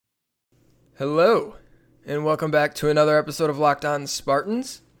Hello, and welcome back to another episode of Locked On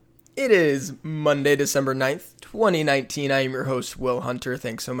Spartans. It is Monday, December 9th, 2019. I am your host, Will Hunter.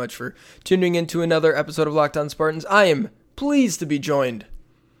 Thanks so much for tuning into another episode of Locked On Spartans. I am pleased to be joined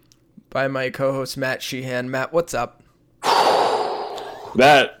by my co-host, Matt Sheehan. Matt, what's up?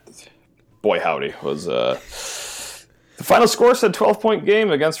 That, boy howdy, was the final score said 12-point game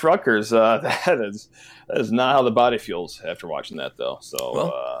against Rutgers. That is not how the body feels after watching that, though.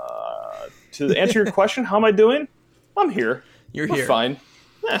 So, to answer your question, how am I doing? I'm here. You're I'm here. Fine.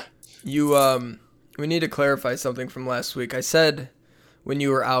 We need to clarify something from last week. I said when you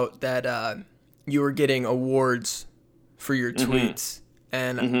were out that you were getting awards for your tweets,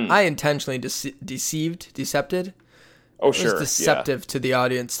 and I intentionally decepted. Oh, It was deceptive to the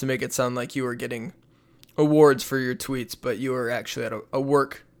audience to make it sound like you were getting awards for your tweets, but you were actually at a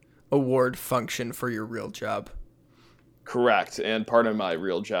work award function for your real job. Correct. And part of my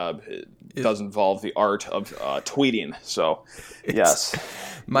real job does involve the art of tweeting. So, yes.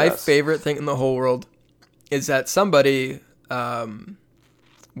 My favorite thing in the whole world is that somebody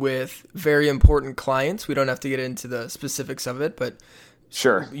with very important clients, we don't have to get into the specifics of it, but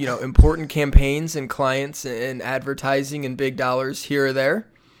Sure. Important campaigns and clients and advertising and big dollars here or there.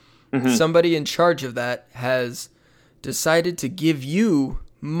 Somebody in charge of that has decided to give you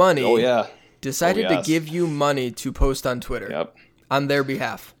money. Oh, yeah. To give you money to post on Twitter on their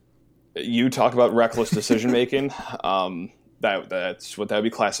behalf. You talk about reckless decision making. That's what that would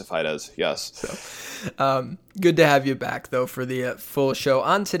be classified as. Yes. So, good to have you back, though, for the full show.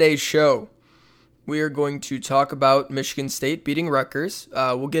 On today's show, we are going to talk about Michigan State beating Rutgers.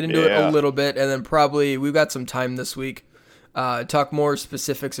 We'll get into it a little bit, and then probably we've got some time this week. Talk more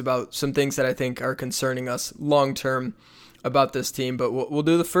specifics about some things that I think are concerning us long term about this team. But we'll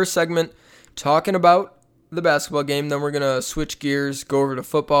do the first segment talking about the basketball game. Then we're gonna switch gears, go over to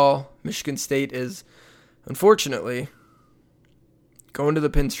football. Michigan State is unfortunately going to the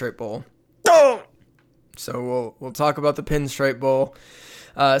Pinstripe Bowl. Oh! So we'll talk about the Pinstripe Bowl.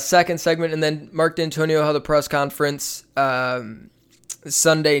 Second segment, and then Mark D'Antonio held a press conference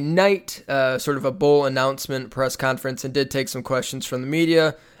Sunday night, sort of a bowl announcement press conference, and did take some questions from the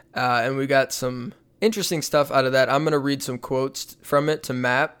media, and we got some interesting stuff out of that. I'm going to read some quotes from it to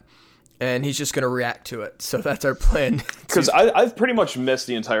Matt, and he's just going to react to it. So that's our plan. Because I've pretty much missed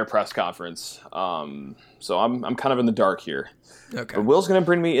the entire press conference, so I'm kind of in the dark here. Okay. But Will's going to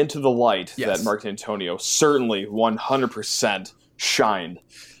bring me into the light Yes. that Mark D'Antonio certainly 100% shined.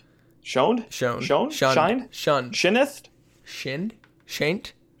 Shoned? Shown. Shown? Shunned. Shined? Shunned. Shinneth? Shinned?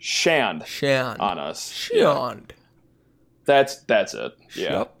 Shanked? Shanned Shan. on us. Yeah. Shunned. That's it.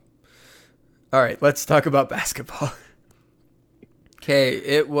 Yeah. Yep. All right, let's talk about basketball. Okay,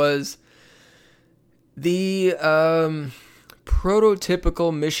 it was the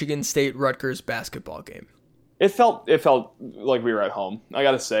prototypical Michigan State Rutgers basketball game. It felt like we were at home, I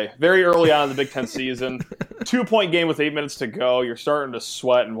gotta say. Very early on in the Big Ten season, 2-point game with 8 minutes to go. You're starting to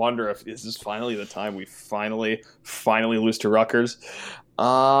sweat and wonder if is this finally the time we finally lose to Rutgers.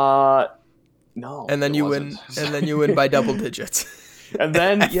 No. And then you win. And then you win by double digits. And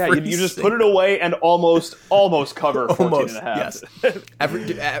then you just put it away and almost cover 14 and a half.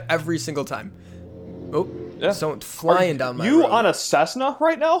 Yes. Every single time. Oh. Yeah. Someone flying down my You road. on a Cessna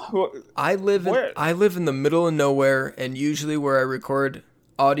right now? I live in the middle of nowhere, and usually where I record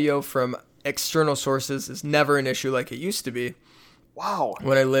audio from external sources is never an issue like it used to be. Wow.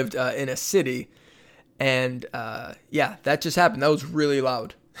 When I lived in a city, and that just happened. That was really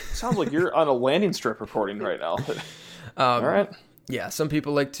loud. Sounds like you're on a landing strip recording right now. All right. Yeah, some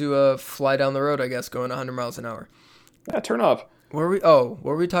people like to fly down the road, I guess, going 100 miles an hour. Yeah, turn up. What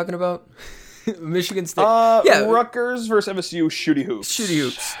were we talking about? Michigan State. Rutgers versus MSU shooty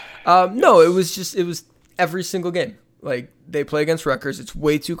hoops. No, it was every single game. Like, they play against Rutgers. It's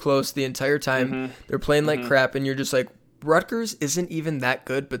way too close the entire time. They're playing like crap, and you're just like, Rutgers isn't even that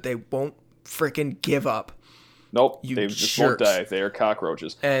good, but they won't freaking give up. Nope, they just won't die. They are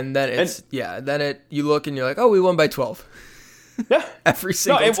cockroaches. And then you look and you're like, oh, we won by 12. Yeah, every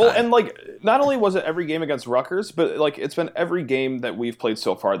single time. Well, and like, not only was it every game against Rutgers, but like it's been every game that we've played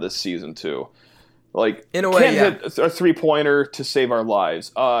so far this season too. Like, in a way, can't hit a 3-pointer to save our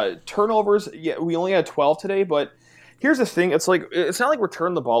lives. Turnovers, we only had 12 today, but here's the thing: it's not like we're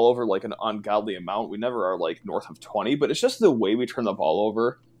turning the ball over like an ungodly amount. We never are like north of 20, but it's just the way we turn the ball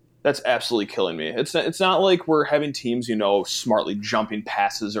over that's absolutely killing me. It's not like we're having teams, smartly jumping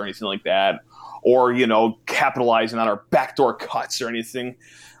passes or anything like that. Or, capitalizing on our backdoor cuts or anything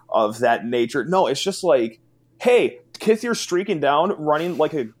of that nature. No, it's just like hey, Kithier's streaking down, running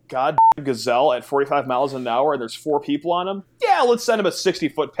like a goddamn gazelle at 45 miles an hour, and there's 4 people on him. Yeah, let's send him a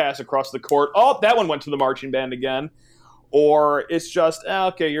 60-foot pass across the court. Oh, that one went to the marching band again. Or it's just,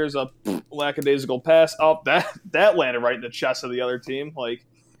 okay, here's a lackadaisical pass. Oh, that landed right in the chest of the other team. Like,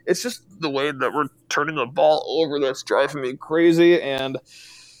 it's just the way that we're turning the ball over that's driving me crazy. And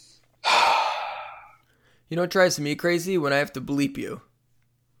you know what drives me crazy? When I have to bleep you.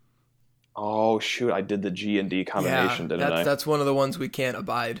 Oh, shoot, I did the G and D combination, didn't I? That's one of the ones we can't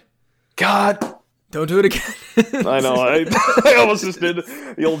abide. God. Don't do it again. I know. I almost just did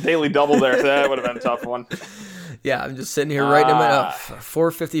the old daily double there. That would have been a tough one. Yeah, I'm just sitting here writing him up.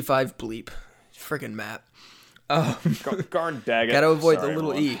 455 bleep. Freaking Matt. Garn daggett. Gotta avoid the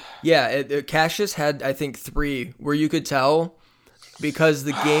little E. Yeah, Cassius had, I think, 3 where you could tell because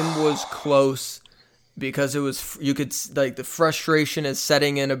the game was close, because it was, you could, like, the frustration is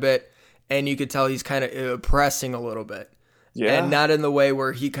setting in a bit. And you could tell he's kind of pressing a little bit. Yeah. And not in the way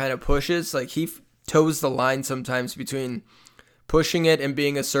where he kind of pushes. Like, he toes the line sometimes between pushing it and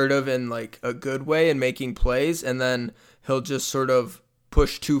being assertive in, like, a good way and making plays. And then he'll just sort of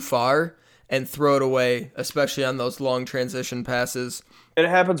push too far and throw it away, especially on those long transition passes. It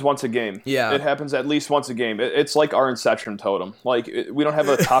happens once a game. Yeah. It happens at least once a game. It's like our Inception totem. Like, we don't have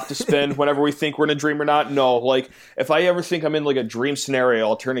a top to spin whenever we think we're in a dream or not. No, like, if I ever think I'm in, like, a dream scenario,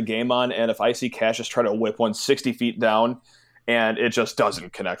 I'll turn a game on, and if I see Cassius try to whip one 60 feet down, and it just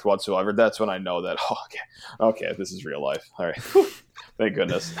doesn't connect whatsoever, that's when I know that, okay, this is real life. All right. Thank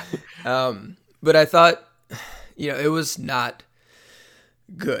goodness. But I thought, it was not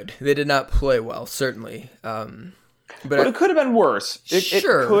good. They did not play well, certainly. But it could have been worse.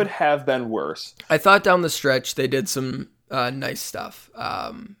 Sure. It could have been worse. I thought down the stretch they did some nice stuff.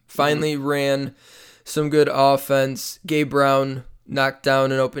 Finally ran some good offense. Gabe Brown knocked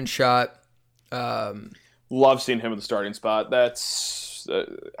down an open shot. Love seeing him in the starting spot. That's,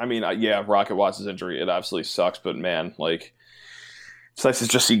 Rocket Watts' injury, it absolutely sucks. But, man, like, it's nice to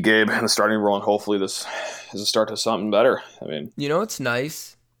just see Gabe in the starting role, and hopefully this is a start to something better. I mean, it's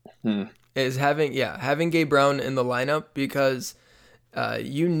nice. Is having Gabe Brown in the lineup because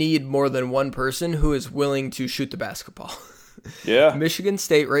you need more than one person who is willing to shoot the basketball. Yeah. Michigan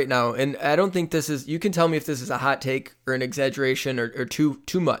State right now, and I don't think this is, you can tell me if this is a hot take or an exaggeration or too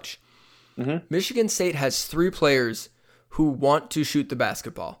much. Mm-hmm. Michigan State has 3 players who want to shoot the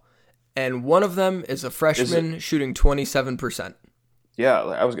basketball, and one of them is a freshman shooting 27%. Yeah,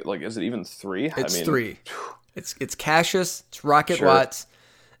 I was like, is it even 3? It's 3. It's Cassius, it's Rocket Watts,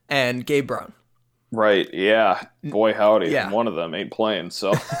 and Gabe Brown. Right, yeah. Boy, howdy. Yeah. One of them ain't playing,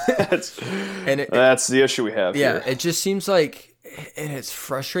 so that's the issue we have here. Yeah, it just seems like, and it's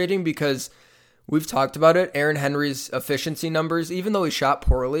frustrating because we've talked about it, Aaron Henry's efficiency numbers, even though he shot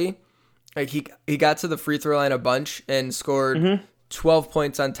poorly, like he got to the free throw line a bunch and scored 12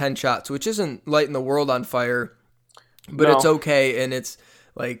 points on 10 shots, which isn't lighting the world on fire, but it's okay, and it's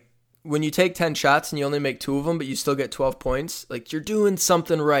like, when you take 10 shots and you only make 2 of them, but you still get 12 points, like, you're doing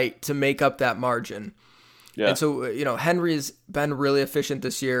something right to make up that margin. Yeah. And so, Henry's been really efficient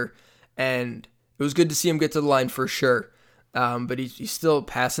this year, and it was good to see him get to the line for sure. But he's still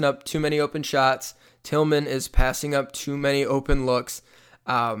passing up too many open shots. Tillman is passing up too many open looks.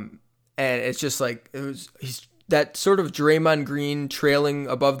 And it's just like, he's that sort of Draymond Green trailing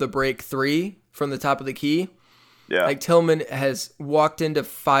above the break 3 from the top of the key. Yeah. Like, Tillman has walked into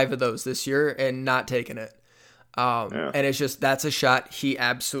 5 of those this year and not taken it. And it's just, that's a shot he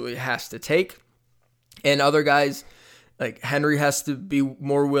absolutely has to take. And other guys, like Henry, has to be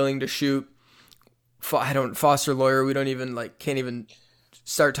more willing to shoot. Foster Loyer, we don't even, can't even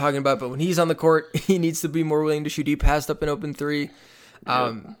start talking about, but when he's on the court, he needs to be more willing to shoot. He passed up an open 3.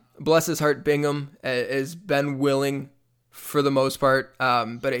 Bless his heart, Bingham has been willing for the most part,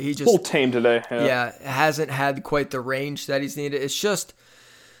 but he just... Full tame today. Hasn't had quite the range that he's needed. It's just,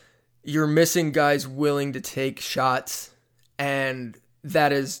 you're missing guys willing to take shots, and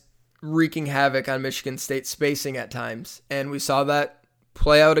that is wreaking havoc on Michigan State's spacing at times. And we saw that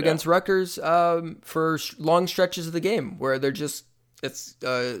play out against Rutgers for long stretches of the game, where it's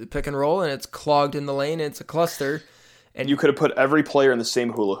pick and roll, and it's clogged in the lane, and it's a cluster. And you could have put every player in the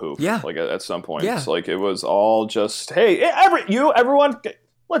same hula hoop. Yeah. Like at some point. Yeah. Like it was all just, hey, everyone,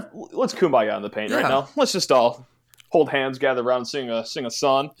 let's kumbaya in the paint right now. Let's just all hold hands, gather around, sing a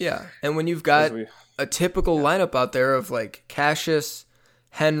song. Yeah. And when you've got a typical lineup out there of like Cassius,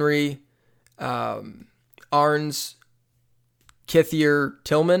 Henry, Arns, Kithier,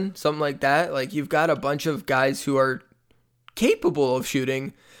 Tillman, something like that. Like, you've got a bunch of guys who are capable of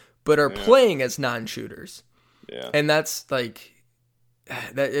shooting, but are playing as non-shooters. Yeah. And that's like,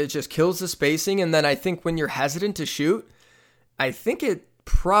 that it just kills the spacing. And then I think when you're hesitant to shoot, I think it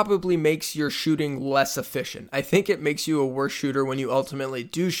probably makes your shooting less efficient. I think it makes you a worse shooter when you ultimately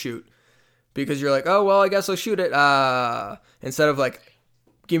do shoot, because you're like, oh, well, I guess I'll shoot it. Instead of like,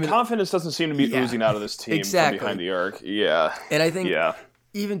 give me confidence doesn't seem to be oozing out of this team from behind the arc. Yeah. And I think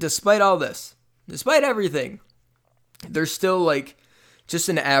even despite all this, despite everything, they're still like just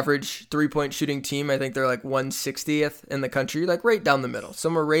an average 3-point shooting team. I think they're like 160th in the country, like right down the middle.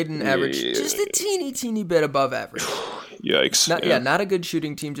 Somewhere right in average, just a teeny bit above average. Yikes. Not a good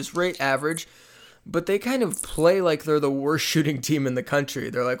shooting team, just right average. But they kind of play like they're the worst shooting team in the country.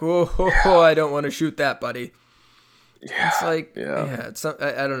 They're like, whoa, I don't want to shoot that, buddy. Yeah, it's like, it's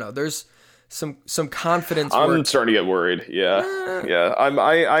I don't know. There's some confidence. I'm starting to get worried. Yeah.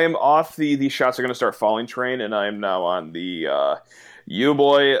 I am off the shots are going to start falling train, and I am now on the you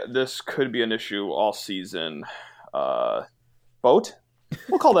boy. This could be an issue all season. Boat.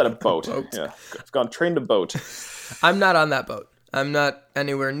 We'll call that a boat. Yeah, it's gone train to boat. I'm not on that boat. I'm not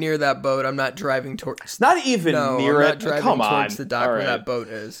anywhere near that boat. I'm not driving towards. Not even near it. Come on. Towards the dock where that boat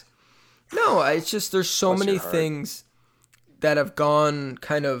is. No, it's just there's so many things that have gone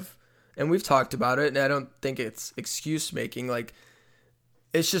kind of, and we've talked about it, and I don't think it's excuse making. Like,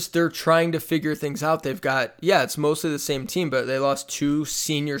 it's just they're trying to figure things out. They've got, it's mostly the same team, but they lost 2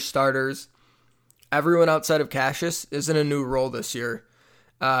 senior starters. Everyone outside of Cassius is in a new role this year,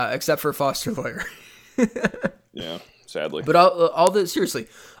 except for Foster Loyer. Yeah, sadly. But all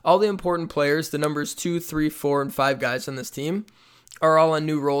the important players, the numbers 2, 3, 4, and 5 guys on this team, are all on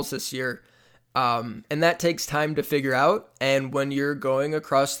new roles this year. And that takes time to figure out. And when you're going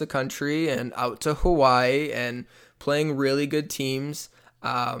across the country and out to Hawaii and playing really good teams,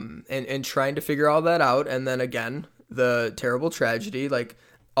 and trying to figure all that out, and then again, the terrible tragedy, like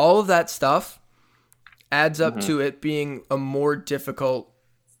all of that stuff adds up to it being a more difficult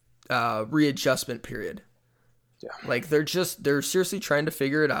readjustment period. Yeah. Like they're seriously trying to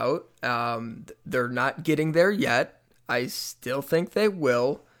figure it out. They're not getting there yet. I still think they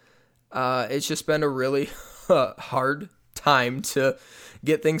will. It's just been a really hard time to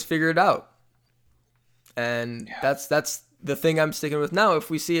get things figured out. And that's the thing I'm sticking with now.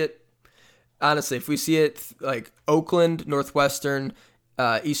 If we see it like Oakland, Northwestern,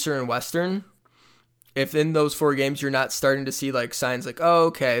 Eastern, and Western, if in those 4 games you're not starting to see like signs like, oh,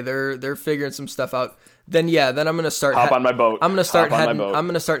 okay, they're figuring some stuff out, then I'm gonna start on my boat. I'm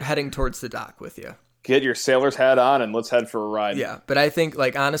gonna start heading towards the dock with you. Get your sailor's hat on and let's head for a ride. Yeah, but I think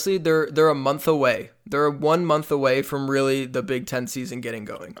like honestly, they're a month away. They're 1 month away from really the Big Ten season getting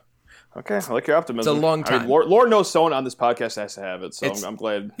going. Okay, I like your optimism. It's a long time. I mean, Lord knows someone on this podcast has to have it, so I'm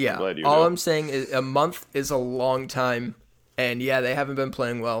glad. Yeah, I'm glad you. All I'm saying is a month is a long time, and they haven't been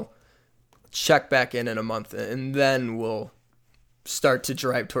playing well. Check back in a month, and then we'll start to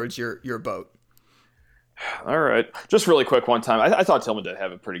drive towards your boat. All right. Just really quick one time. I thought Tillman did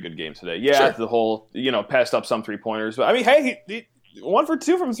have a pretty good game today. Yeah, sure. The whole, passed up some 3-pointers. But, I mean, hey, he 1 for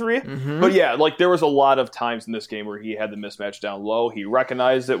 2 from 3. Mm-hmm. But, yeah, like there was a lot of times in this game where he had the mismatch down low. He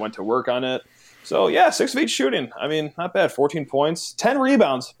recognized it, went to work on it. So, 6 of 8 shooting. I mean, not bad. 14 points, 10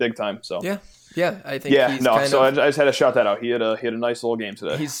 rebounds, big time. So Yeah, I think he's I just had to shout that out. He had a nice little game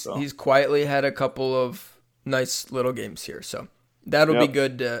today. He's quietly had a couple of nice little games here. So that'll be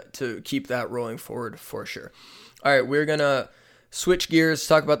good to keep that rolling forward for sure. All right, we're going to switch gears,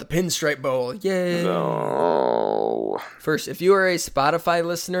 talk about the Pinstripe Bowl. Yay! No. First, if you are a Spotify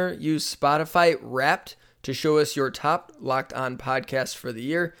listener, use Spotify Wrapped to show us your top Locked On podcast for the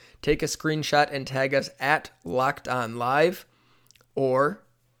year. Take a screenshot and tag us at Locked On Live or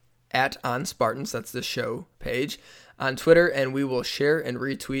at On Spartans, that's the show page, on Twitter, and we will share and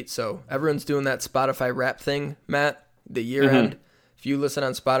retweet. So everyone's doing that Spotify Wrap thing, Matt, the year end. If you listen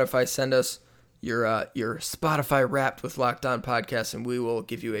on Spotify, send us your Spotify Wrapped with Locked On podcast, and we will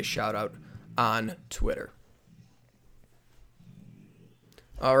give you a shout out on Twitter.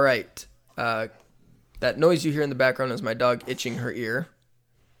 All right. That noise you hear in the background is my dog itching her ear.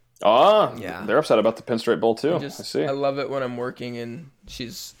 Oh, yeah. They're upset about the Pinstripe Bowl too. I see. I love it when I'm working and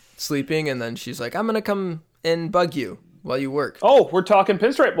she's sleeping, and then she's like, I'm going to come and bug you while you work. Oh, we're talking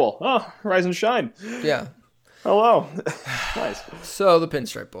Pinstripe Bowl. Oh, rise and shine. Yeah. Hello. Nice. So the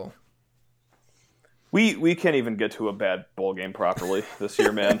Pinstripe Bowl. We can't even get to a bad bowl game properly this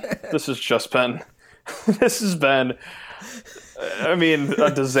year, man. This has been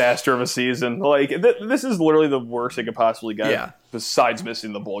a disaster of a season. Like, this is literally the worst it could possibly get, besides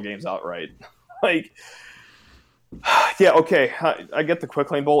missing the bowl games outright. Like, okay, I get the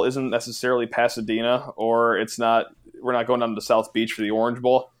Quick Lane Bowl isn't necessarily Pasadena, or we're not going down to South Beach for the Orange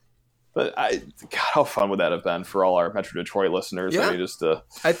Bowl. But God, how fun would that have been for all our Metro Detroit listeners? Yeah. I mean, just to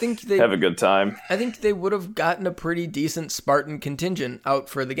I think have a good time. I think they would have gotten a pretty decent Spartan contingent out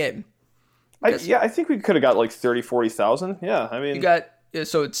for the game. I think we could have got like 30, 40,000. Yeah, I mean,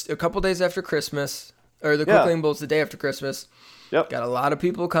 so it's a couple days after Christmas, or the Quick Lane Bowl's the day after Christmas. Yep. Got a lot of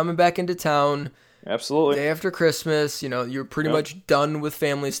people coming back into town. Absolutely. Day after Christmas, you're pretty much done with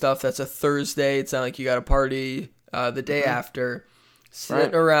family stuff. That's a Thursday. It's not like you got a party the day after.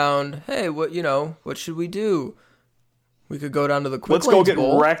 Sitting around, hey, what should we do? We could go down to the Quick Lane Bowl. Let's go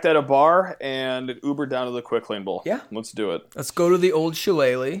get wrecked at a bar and Uber down to the Quick Lane Bowl. Yeah. Let's do it. Let's go to the old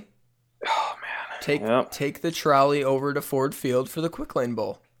Shillelagh. Oh, man. Take the trolley over to Ford Field for the Quick Lane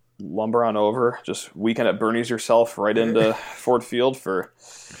Bowl. Lumber on over. Just weekend at Bernie's yourself right into Ford Field for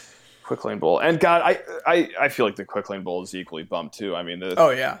Quick Lane Bowl. And God, I feel like the Quick Lane Bowl is equally bumped too. I mean,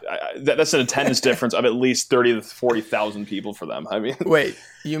 that's an attendance difference of at least 30 to 40,000 people for them. I mean, wait,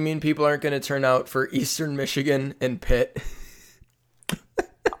 you mean people aren't going to turn out for Eastern Michigan and Pitt?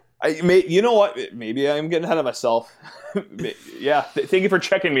 You know what? Maybe I'm getting ahead of myself. Yeah, thank you for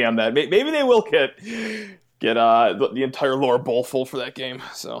checking me on that. Maybe they will get the entire lower bowl full for that game.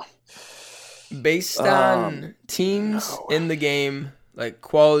 So, based on teams in the game, like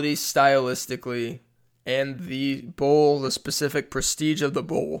quality stylistically, and the bowl, the specific prestige of the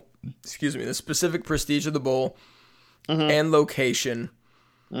bowl, and location,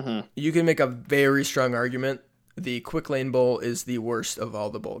 you can make a very strong argument. The Quick Lane Bowl is the worst of all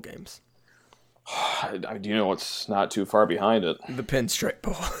the bowl games. Do you know what's not too far behind it? The Pinstripe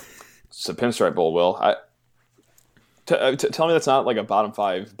Bowl. It's the Pinstripe Bowl, Will. Tell me that's not like a bottom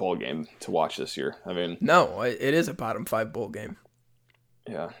 5 bowl game to watch this year. I mean, no, it is a bottom 5 bowl game.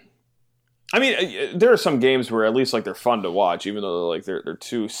 Yeah. I mean, there are some games where at least like they're fun to watch, even though like they're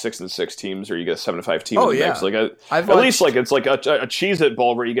 2 6-6 teams, or you get a 7-5 team. Mix. Like at least like it's like a Cheez-It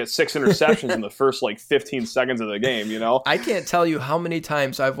Bowl where you get 6 interceptions in the first like 15 seconds of the game. I can't tell you how many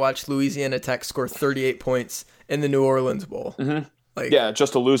times I've watched Louisiana Tech score 38 points in the New Orleans Bowl. Mm-hmm.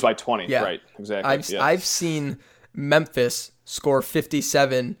 Just to lose by 20. Yeah. Right. Exactly. I've seen Memphis score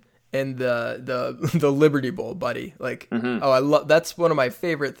 57 in the Liberty Bowl, buddy. Like, that's one of my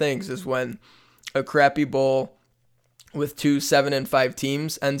favorite things is when a crappy bowl with 2 7-5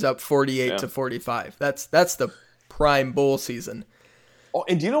 teams ends up 48 to 45. That's the prime bowl season. Oh,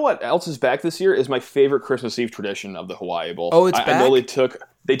 and do you know what else is back this year? Is my favorite Christmas Eve tradition of the Hawaii Bowl. Oh, it's back? I know they took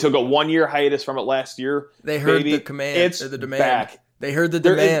a 1-year hiatus from it last year. They heard the command. It's the demand. Back. They heard the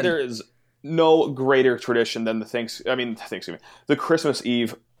demand. There is no greater tradition than the Christmas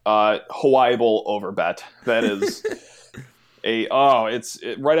Eve Hawaii Bowl over bet. That is it's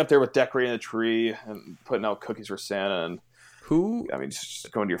right up there with decorating the tree and putting out cookies for Santa and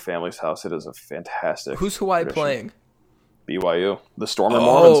just going to your family's house. It is a fantastic. Who's Hawaii tradition. playing? BYU, the Storm and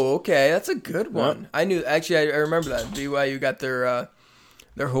Mormons. Oh, okay, that's a good one. Yeah. I remember that BYU got their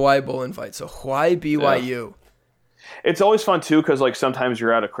Hawaii Bowl invite. So Hawaii BYU. Yeah. It's always fun too because like sometimes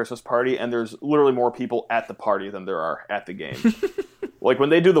you're at a Christmas party and there's literally more people at the party than there are at the game. Like when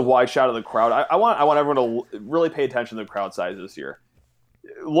they do the wide shot of the crowd, I want everyone to really pay attention to the crowd size this year.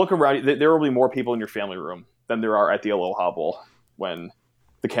 Look around; there will be more people in your family room than there are at the Aloha Bowl when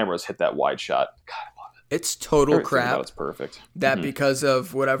the cameras hit that wide shot. God, I love it. It's total crap. It's perfect. That because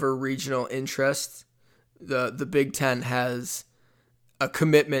of whatever regional interest, the Big Ten has a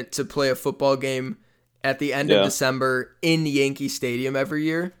commitment to play a football game at the end of December in Yankee Stadium every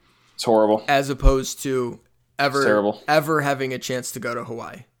year. It's horrible. As opposed to ever having a chance to go to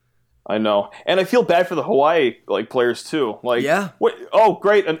Hawaii. I know. And I feel bad for the Hawaii players too. Oh,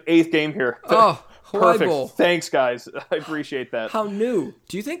 great, an 8th game here. Oh, Hawaii perfect. Bowl. Thanks, guys. I appreciate that. How new?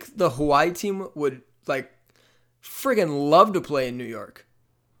 Do you think the Hawaii team would friggin' love to play in New York?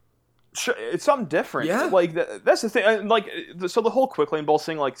 Sure, it's something different. Yeah. That's the thing. So the whole Quick Lane Bowl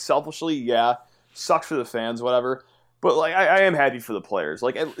thing, selfishly, sucks for the fans, whatever. But I am happy for the players,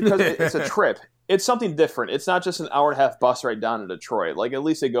 because it's a trip. It's something different. It's not just an hour and a half bus right down to Detroit. At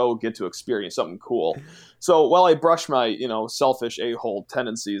least they get to experience something cool. So while I brush my selfish a-hole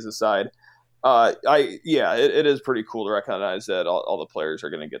tendencies aside, it is pretty cool to recognize that all the players are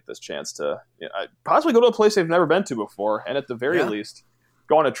going to get this chance to possibly go to a place they've never been to before, and at the very least,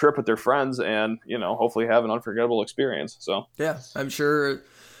 go on a trip with their friends and hopefully have an unforgettable experience. So yeah, I'm sure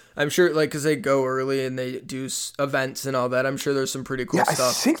because they go early and they do events and all that. I'm sure there's some pretty cool stuff.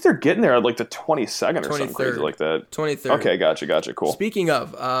 I think they're getting there at the 22nd or something crazy like that. 23rd. Okay, gotcha. Cool. Speaking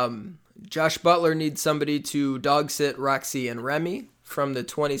of, Josh Butler needs somebody to dog sit Roxy and Remy from the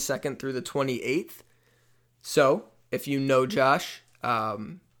 22nd through the 28th. So if you know Josh,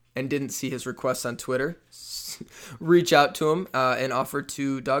 and didn't see his request on Twitter, reach out to him and offer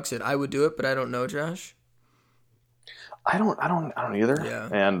to dog sit. I would do it, but I don't know, Josh. I don't either. Yeah.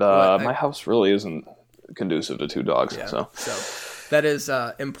 And my house really isn't conducive to 2 dogs. Yeah. So that is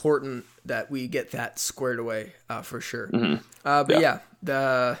important that we get that squared away for sure. Mm-hmm. But yeah,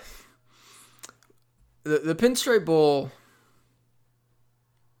 the Pinstripe Bowl.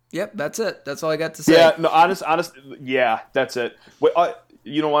 Yep, that's it. That's all I got to say. Yeah, no, honest. Yeah, that's it. Wait,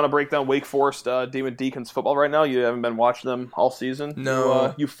 you don't want to break down Wake Forest Demon Deacons football right now? You haven't been watching them all season?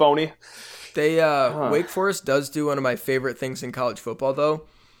 No. You phony. They Wake Forest does do one of my favorite things in college football, though.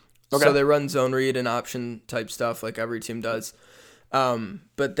 Okay. So they run zone read and option type stuff like every team does.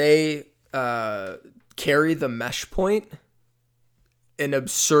 But they carry the mesh point an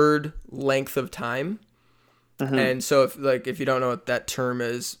absurd length of time. Mm-hmm. And so if you don't know what that term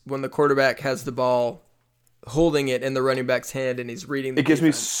is, when the quarterback has the ball holding it in the running back's hand and he's reading the It gives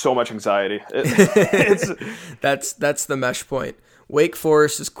defense. me so much anxiety. That's the mesh point. Wake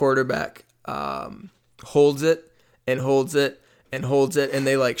Forest's quarterback holds it and holds it and holds it, and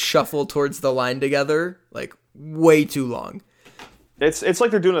they like shuffle towards the line together like way too long. It's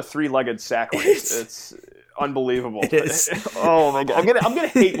like they're doing a 3-legged sack race. It's unbelievable. It is. Oh my god, I'm gonna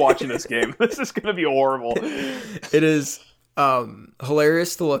hate watching this game. This is gonna be horrible. It is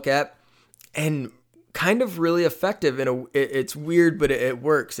hilarious to look at and kind of really effective. It's weird, but it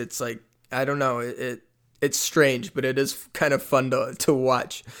works. It's like, I don't know. It's strange, but it is kind of fun to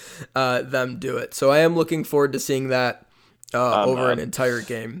watch them do it. So I am looking forward to seeing that over an entire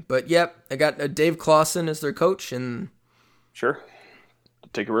game. But yep, I got Dave Clawson as their coach, and sure,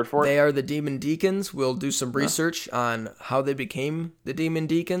 take your word for it. They are the Demon Deacons. We'll do some research on how they became the Demon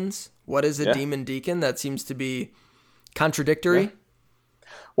Deacons. What is a Demon Deacon? That seems to be contradictory. Yeah.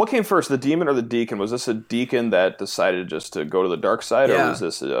 What came first, the demon or the deacon? Was this a deacon that decided just to go to the dark side, or was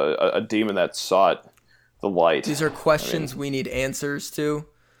this a demon that sought the light? These are questions we need answers to.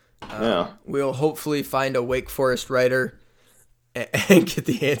 Yeah. We'll hopefully find a Wake Forest writer and get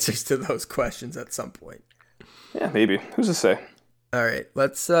the answers to those questions at some point. Yeah, maybe. Who's to say? All right,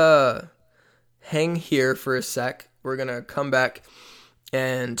 let's hang here for a sec. We're going to come back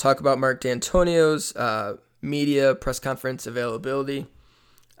and talk about Mark D'Antonio's media press conference availability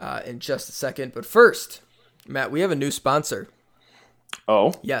in just a second. But first, Matt, we have a new sponsor.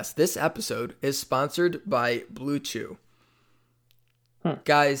 Oh? Yes, this episode is sponsored by Blue Chew.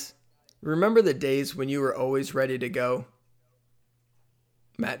 Guys, remember the days when you were always ready to go?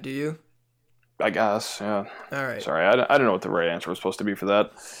 Matt, do you? I guess, yeah. All right. Sorry, I don't know what the right answer was supposed to be for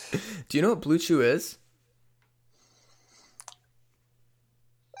that. Do you know what Blue Chew is?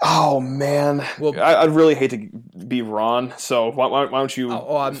 Oh, man. Well, I'd really hate to be wrong, so why don't you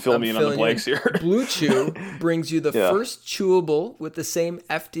fill me in on the blanks here? Blue Chew brings you the first chewable with the same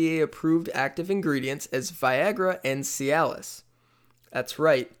FDA-approved active ingredients as Viagra and Cialis. That's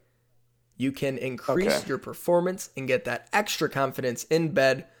right. You can increase your performance and get that extra confidence in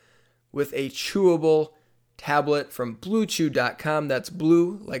bed with a chewable tablet from BlueChew.com. That's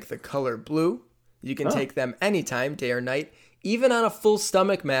blue like the color blue. You can take them anytime, day or night, even on a full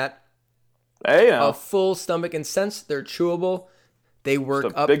stomach, Matt. Hey, a full stomach, and since they're chewable, they work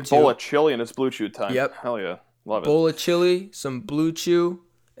just a up big to... bowl of chili and it's Blue Chew time. Yep. Hell yeah. Love it. Bowl of chili, some Blue Chew,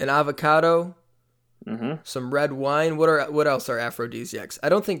 an avocado, some red wine. What else are aphrodisiacs? I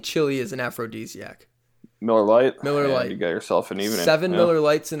don't think chili is an aphrodisiac. Miller Lite. Miller Lite. You got yourself an evening. 7 Miller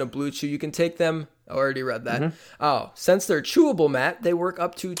Lights in a Blue Chew. You can take them. I already read that. Oh, since they're chewable, Matt, they work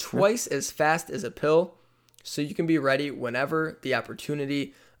up to twice as fast as a pill. So you can be ready whenever the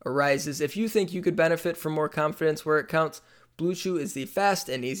opportunity arises. If you think you could benefit from more confidence where it counts, Blue Chew is the fast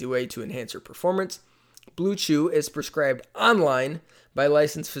and easy way to enhance your performance. Blue Chew is prescribed online by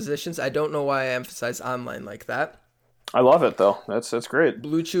licensed physicians. I don't know why I emphasize online like that. I love it, though. That's great.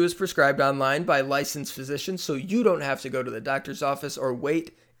 Blue Chew is prescribed online by licensed physicians, so you don't have to go to the doctor's office or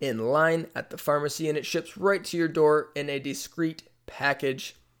wait in line at the pharmacy, and it ships right to your door in a discreet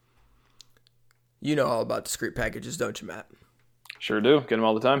package. You know all about discreet packages, don't you, Matt? Sure do. Get them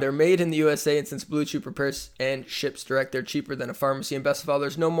all the time. They're made in the USA, and since Blue Chew prepares and ships direct, they're cheaper than a pharmacy. And best of all,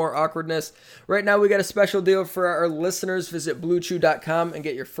 there's no more awkwardness. Right now, we got a special deal for our listeners. Visit BlueChew.com and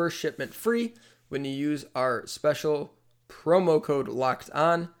get your first shipment free when you use our special promo code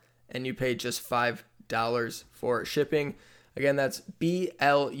LOCKEDON, and you pay just $5 for shipping. Again, that's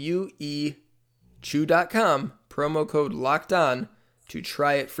BLUE Chew.com, promo code LOCKEDON to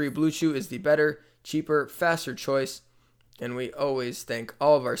try it free. Blue Chew is the better, cheaper, faster choice. And we always thank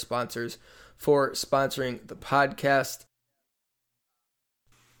all of our sponsors for sponsoring the podcast.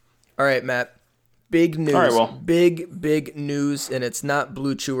 All right, Matt. Big news. All right, well. Big news, and it's not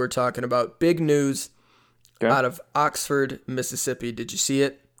Blue Chew we're talking about. Big news out of Oxford, Mississippi. Did you see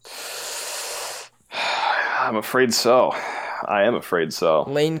it? I'm afraid so. I am afraid so.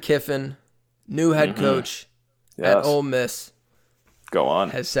 Lane Kiffin, new head coach at Ole Miss, go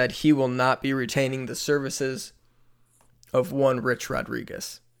on, has said he will not be retaining the services of one Rich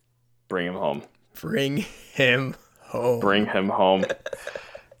Rodriguez. Bring him home. Bring him home. Bring him home.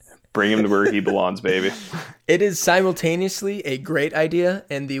 Bring him to where he belongs, baby. It is simultaneously a great idea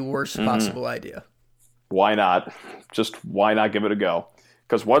and the worst possible idea. Why not? Just why not give it a go?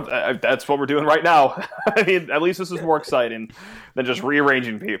 Because that's what we're doing right now. I mean, at least this is more exciting than just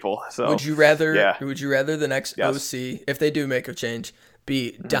rearranging people. So would you rather the next OC, if they do make a change,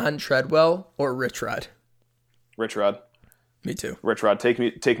 be Don Treadwell or Rich Rod? Rich Rod. Me too. Rich Rod, take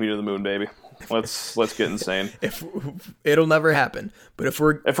me to the moon, baby. Let's get insane. If it'll never happen, but if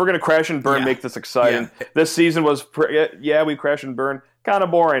we're gonna crash and burn, make this exciting. Yeah. This season was we crash and burn, kind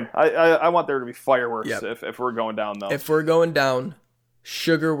of boring. I want there to be fireworks if we're going down though. If we're going down,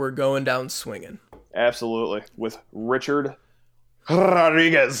 sugar, we're going down swinging. Absolutely, with Richard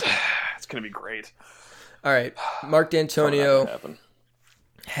Rodriguez, it's gonna be great. All right, Mark D'Antonio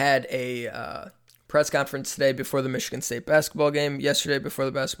had a press conference today before the Michigan State basketball game. Yesterday before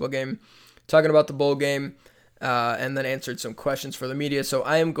the basketball game. Talking about the bowl game, and then answered some questions for the media. So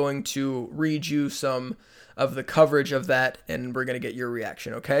I am going to read you some of the coverage of that, and we're going to get your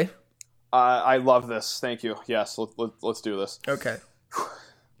reaction, okay? I love this. Thank you. Yes, let's do this. Okay.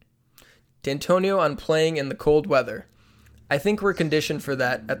 D'Antonio on playing in the cold weather. I think we're conditioned for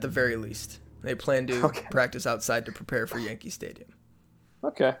that at the very least. They plan to practice outside to prepare for Yankee Stadium.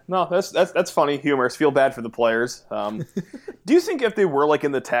 Okay, no, that's funny, humorous. Feel bad for the players. Do you think if they were like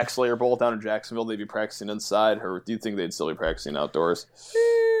in the Tax Slayer Bowl down in Jacksonville, they'd be practicing inside, or do you think they'd still be practicing outdoors?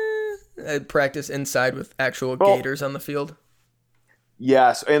 I'd practice inside with actual gators on the field.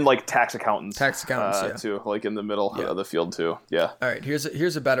 Yes, and like tax accountants. Too, like in the middle of the field too. Yeah. All right, here's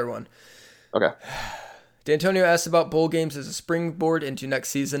a better one. Okay. D'Antonio asked about bowl games as a springboard into next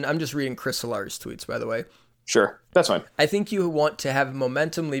season. I'm just reading Chris Solari's tweets, by the way. Sure, that's fine. I think you want to have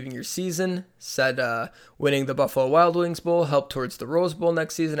momentum leaving your season. Said winning the Buffalo Wild Wings Bowl helped towards the Rose Bowl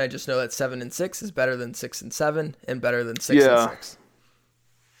next season. I just know that 7-6 is better than 6-7 and better than 6-6.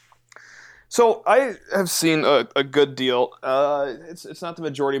 So I have seen a good deal. It's not the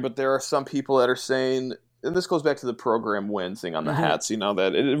majority, but there are some people that are saying, and this goes back to the program win thing on the hats,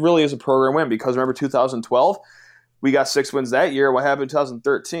 that it really is a program win because remember 2012, we got 6 wins that year. What happened in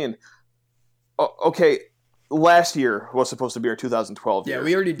 2013? Okay. Last year was supposed to be our 2012 year. Yeah,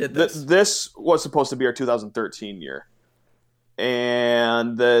 we already did this. This was supposed to be our 2013 year.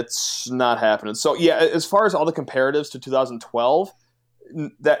 And that's not happening. So, yeah, as far as all the comparatives to 2012,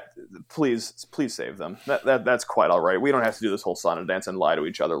 that please save them. That's quite all right. We don't have to do this whole song and dance and lie to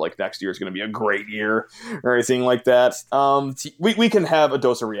each other like next year is going to be a great year or anything like that. We can have a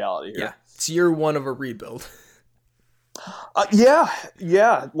dose of reality here. Yeah, it's year one of a rebuild. Yeah.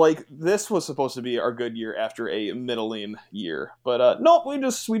 Like this was supposed to be our good year after a middling year, but nope. We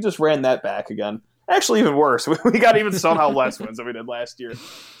just ran that back again. Actually, even worse. We got even somehow less wins than we did last year.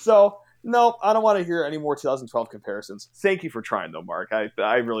 So nope. I don't want to hear any more 2012 comparisons. Thank you for trying, though, Mark.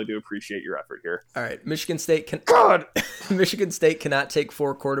 I really do appreciate your effort here. All right, Michigan State Michigan State cannot take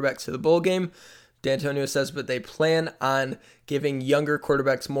 4 quarterbacks to the bowl game. D'Antonio says, but they plan on giving younger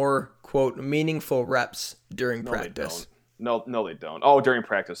quarterbacks more, quote, meaningful reps during practice. No, they don't. Oh, during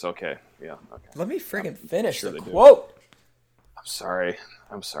practice. Okay. Yeah. Okay. Let me friggin' finish the quote. I'm sorry.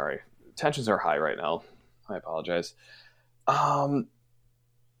 Tensions are high right now. I apologize.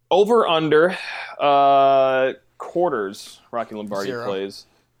 Over under quarters Rocky Lombardi 0. plays.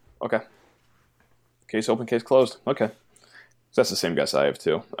 Okay. Case open, case closed. Okay. That's the same guess I have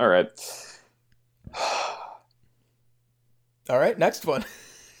too. All right. All right, next one.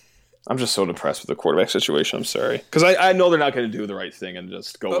 I'm just so depressed with the quarterback situation. I'm sorry. Because I know they're not going to do the right thing and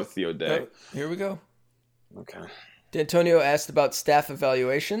just go with Theo Day. Here we go. Okay. D'Antonio asked about staff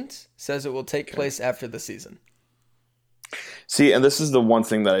evaluations. Says it will take place after the season. See, and this is the one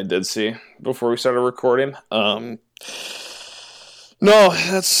thing that I did see before we started recording. No,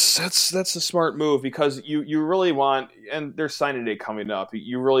 that's a smart move because you really want, and there's signing day coming up,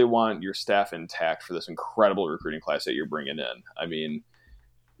 you really want your staff intact for this incredible recruiting class that you're bringing in. I mean,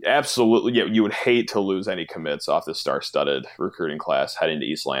 absolutely, yeah, you would hate to lose any commits off the star-studded recruiting class heading to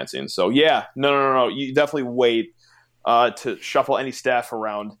East Lansing. So, yeah, no. You definitely wait to shuffle any staff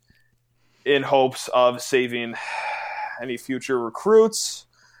around in hopes of saving any future recruits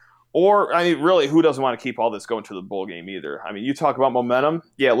Or, I mean, really, who doesn't want to keep all this going to the bowl game either? I mean, you talk about momentum.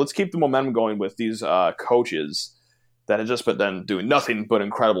 Yeah, let's keep the momentum going with these coaches that have just been doing nothing but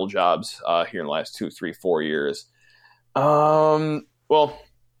incredible jobs here in the last 2, 3, 4 years. Well,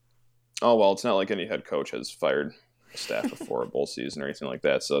 it's not like any head coach has fired staff before a bowl season or anything like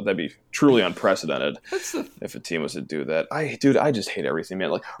that, so that'd be truly unprecedented if a team was to do that. I just hate everything,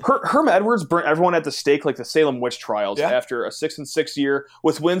 man. Like Herm Edwards burnt everyone at the stake like the Salem witch trials after a 6-6 year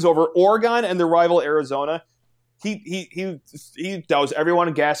with wins over Oregon and their rival Arizona. He doused everyone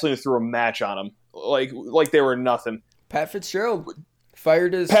in gasoline and threw a match on them like they were nothing. Pat Fitzgerald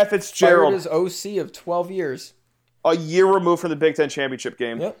fired his OC of 12 years. A year removed from the Big Ten championship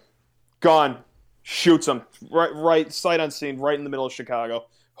game. Yep. Gone. Shoots him right, sight unseen, right in the middle of Chicago.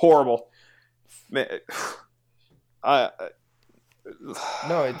 Horrible. Man, no,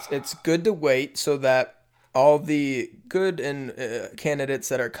 it's good to wait so that all the good and candidates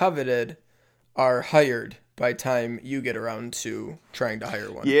that are coveted are hired by time you get around to trying to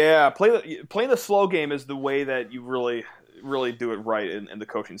hire one. Yeah, playing the slow game is the way that you really, really do it right in the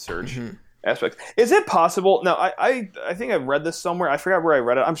coaching search. Mm-hmm. Aspect. Is it possible? Now, I think I read this somewhere. I forgot where I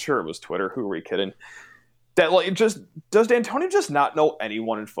read it. I'm sure it was Twitter. Who are we kidding? That does D'Antonio just not know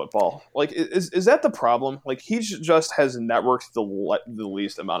anyone in football? Like, is that the problem? Like, he just has networked the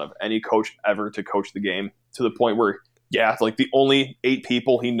least amount of any coach ever to coach the game to the point where, like the only 8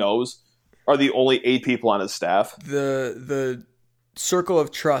 people he knows are the only 8 people on his staff. The circle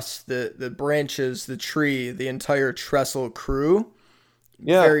of trust, the branches, the tree, the entire Tressel crew,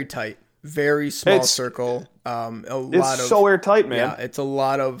 very tight. Very small circle. It's so airtight, man. Yeah, it's a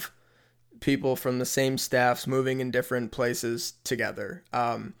lot of people from the same staffs moving in different places together.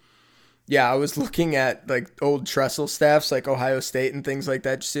 I was looking at like old Tressel staffs, like Ohio State and things like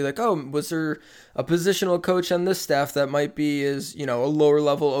that. Just see like, was there a positional coach on this staff that might be a lower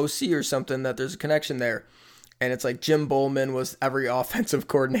level OC or something that there's a connection there? And it's like Jim Bowman was every offensive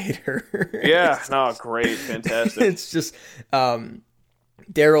coordinator. Yeah, no, great, fantastic. It's just.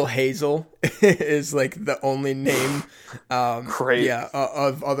 Daryl Hazel is like the only name. Great. Yeah.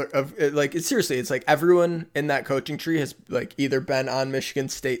 Seriously, it's like everyone in that coaching tree has like either been on Michigan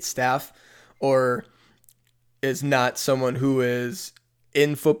State staff or is not someone who is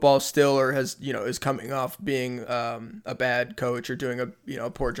in football still or has, is coming off being a bad coach or doing a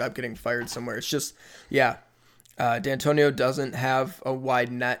poor job getting fired somewhere. It's just, D'Antonio doesn't have a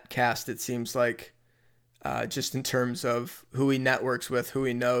wide net cast, it seems like. Just in terms of who he networks with, who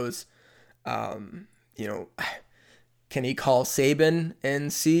he knows, can he call Saban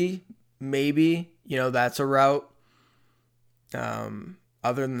and see? Maybe, that's a route.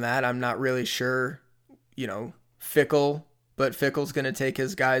 Other than that, I'm not really sure, Fickle, but Fickle's going to take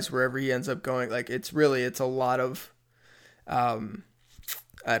his guys wherever he ends up going. Like it's a lot of, I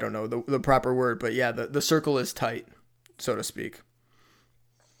don't know the proper word, but yeah, the circle is tight, so to speak.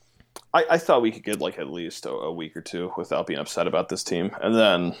 I thought we could get like at least a week or 2 without being upset about this team. And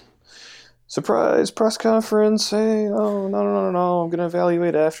then, surprise press conference, hey, no, I'm going to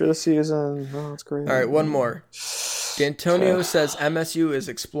evaluate after the season. Oh, it's great. All right, one more. D'Antonio says MSU is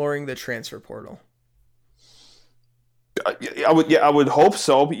exploring the transfer portal. I would hope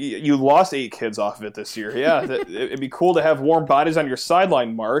so. You lost 8 kids off of it this year. Yeah, it'd be cool to have warm bodies on your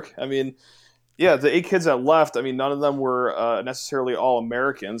sideline, Mark. I mean, yeah, the 8 kids that left, I mean, none of them were necessarily all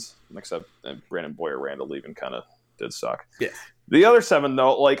Americans, except Brandon Boyer-Randall even kind of did suck. Yeah. The other 7,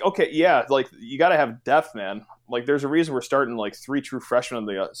 though, like, okay, yeah, like, you got to have depth, man. Like, there's a reason we're starting, like, 3 true freshmen on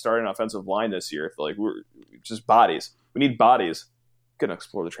the starting offensive line this year. Like, we're just bodies. We need bodies. Going to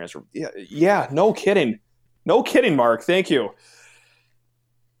explore the transfer. Yeah, no kidding. No kidding, Mark. Thank you.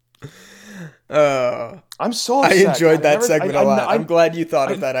 I'm so upset. I enjoyed that segment a lot. I'm glad you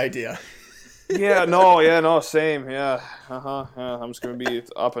thought of that idea. Same. Yeah. I'm just going to be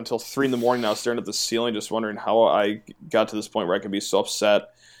up until 3 a.m. now staring at the ceiling just wondering how I got to this point where I can be so upset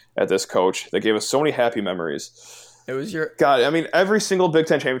at this coach that gave us so many happy memories. It was your... God, I mean, every single Big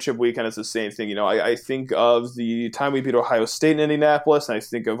Ten championship weekend is the same thing. I think of the time we beat Ohio State in Indianapolis, and I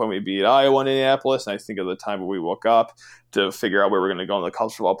think of when we beat Iowa in Indianapolis, and I think of the time where we woke up to figure out where we're going to go in the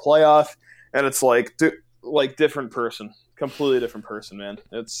college football playoff. And it's like different person. Completely different person, man.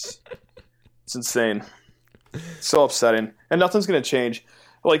 It's insane. So upsetting. And nothing's going to change.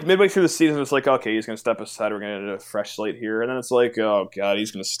 Like, midway through the season, it's like, okay, he's going to step aside. We're going to do a fresh slate here. And then it's like, oh, God,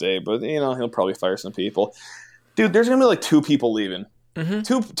 he's going to stay. But, he'll probably fire some people. Dude, there's going to be like 2 people leaving.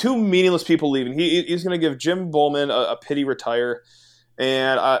 Mm-hmm. Two meaningless people leaving. He's going to give Jim Bowman a pity retire.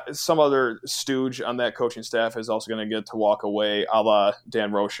 And some other stooge on that coaching staff is also going to get to walk away, a la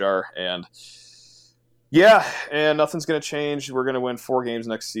Dan Rochar. And Yeah, and nothing's going to change. We're going to win 4 games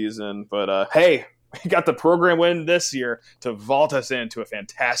next season. But hey, we got the program win this year to vault us into a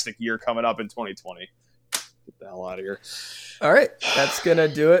fantastic year coming up in 2020. Get the hell out of here. All right, that's going to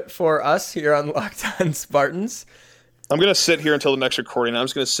do it for us here on Locked On Spartans. I'm going to sit here until the next recording. I'm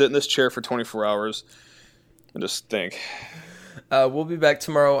just going to sit in this chair for 24 hours and just think. We'll be back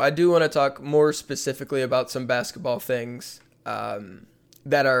tomorrow. I do want to talk more specifically about some basketball things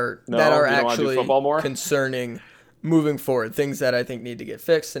that are actually concerning moving forward. Things that I think need to get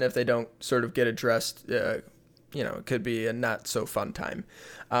fixed, and if they don't sort of get addressed, it could be a not so fun time.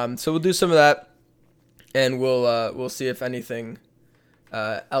 So we'll do some of that, and we'll see if anything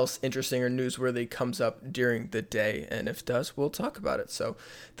else interesting or newsworthy comes up during the day, and if it does, we'll talk about it. So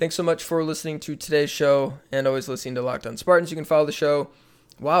thanks so much for listening to today's show and always listening to Locked On Spartans. You can follow the show,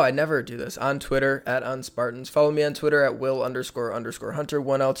 wow, I never do this, on Twitter at @OnSpartans. Follow me on Twitter at Will__Hunter,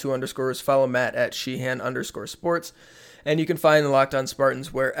 1L2 underscores. Follow Matt at Sheehan_sports. And you can find the Locked On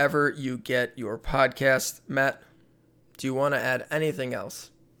Spartans wherever you get your podcast. Matt, do you want to add anything else?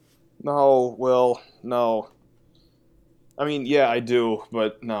 No, Will, no. I mean, yeah, I do,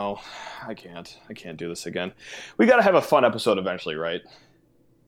 but no, I can't. I can't do this again. We got to have a fun episode eventually, right?